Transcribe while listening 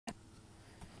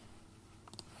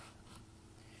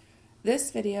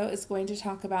This video is going to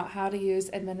talk about how to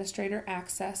use administrator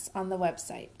access on the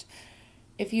website.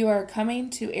 If you are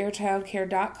coming to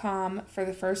airchildcare.com for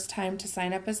the first time to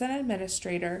sign up as an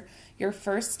administrator, your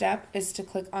first step is to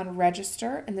click on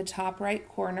register in the top right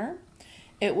corner.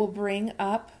 It will bring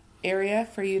up area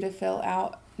for you to fill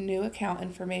out new account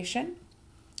information.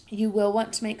 You will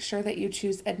want to make sure that you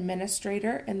choose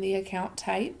administrator in the account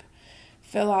type.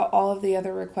 Fill out all of the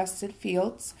other requested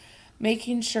fields,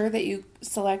 making sure that you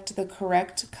select the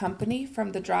correct company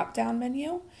from the drop-down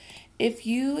menu. If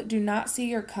you do not see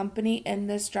your company in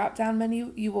this drop-down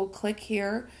menu, you will click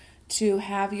here to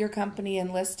have your company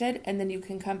enlisted, and then you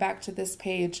can come back to this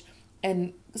page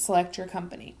and select your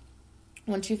company.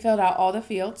 Once you've filled out all the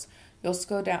fields, you'll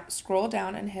scroll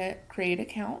down and hit Create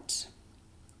Account.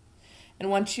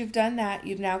 And once you've done that,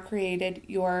 you've now created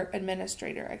your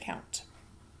administrator account.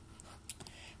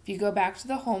 If you go back to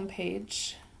the home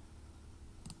page,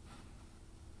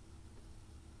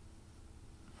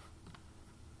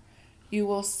 you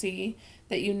will see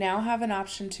that you now have an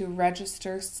option to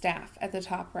register staff at the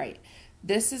top right.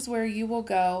 This is where you will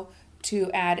go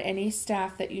to add any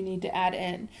staff that you need to add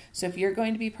in. So if you're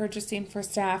going to be purchasing for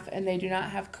staff and they do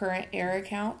not have current air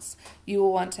accounts, you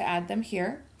will want to add them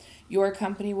here. Your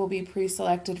company will be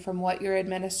pre-selected from what your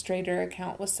administrator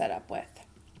account was set up with.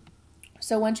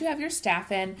 So once you have your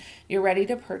staff in, you're ready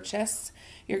to purchase,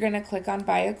 you're going to click on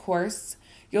Buy a Course.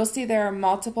 You'll see there are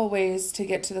multiple ways to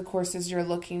get to the courses you're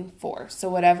looking for. So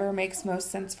whatever makes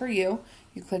most sense for you,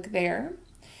 you click there.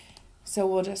 So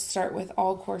we'll just start with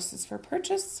all courses for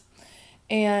purchase.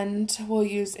 And we'll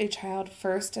use A Child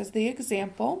First as the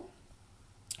example.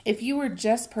 If you were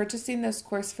just purchasing this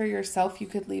course for yourself, you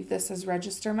could leave this as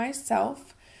Register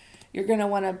Myself. You're going to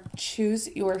want to choose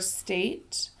your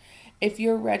state. If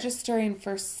you're registering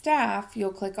for staff,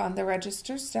 you'll click on the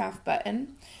Register Staff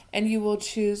button and you will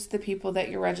choose the people that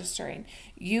you're registering.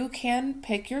 You can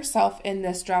pick yourself in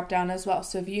this drop down as well.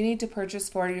 So if you need to purchase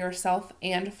for yourself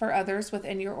and for others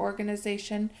within your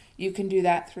organization, you can do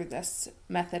that through this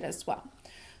method as well.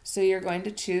 So you're going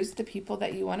to choose the people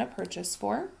that you want to purchase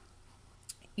for.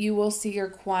 You will see your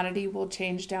quantity will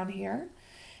change down here,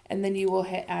 and then you will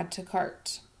hit Add to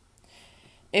Cart.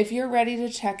 If you're ready to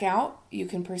check out, you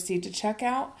can proceed to check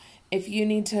out. If you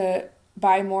need to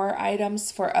buy more items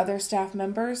for other staff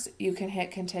members, you can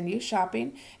hit Continue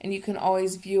Shopping, and you can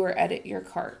always view or edit your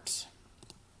cart.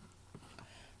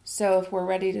 So if we're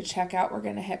ready to check out, we're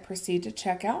going to hit Proceed to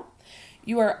Checkout.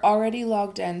 You are already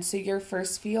logged in, so your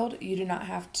first field, you do not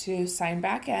have to sign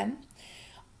back in.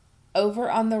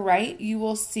 Over on the right, you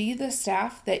will see the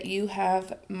staff that you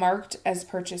have marked as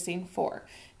purchasing for.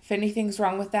 If anything's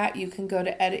wrong with that, you can go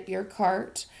to Edit Your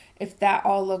Cart. If that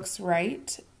all looks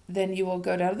right, then you will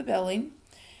go down to the billing.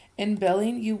 In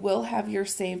billing, you will have your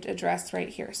saved address right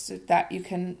here so that you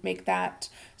can make that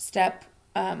step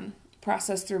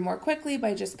process through more quickly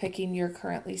by just picking your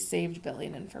currently saved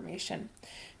billing information.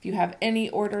 If you have any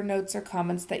order notes or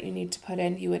comments that you need to put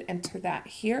in, you would enter that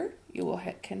here. You will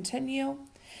hit Continue,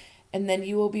 and then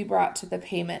you will be brought to the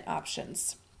payment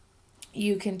options.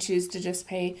 You can choose to just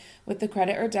pay with the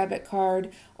credit or debit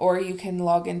card, or you can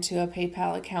log into a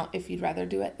PayPal account if you'd rather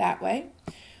do it that way.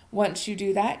 Once you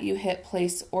do that, you hit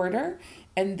Place Order,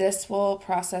 and this will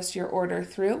process your order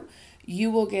through.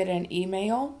 You will get an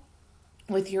email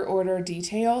with your order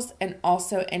details, and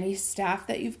also any staff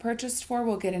that you've purchased for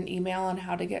will get an email on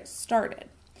how to get started.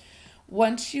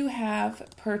 Once you have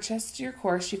purchased your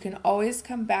course, you can always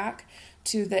come back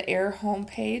to the Air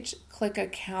homepage, click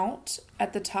Account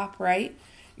at the top right.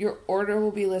 Your order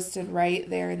will be listed right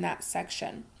there in that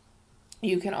section.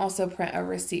 You can also print a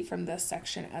receipt from this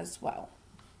section as well.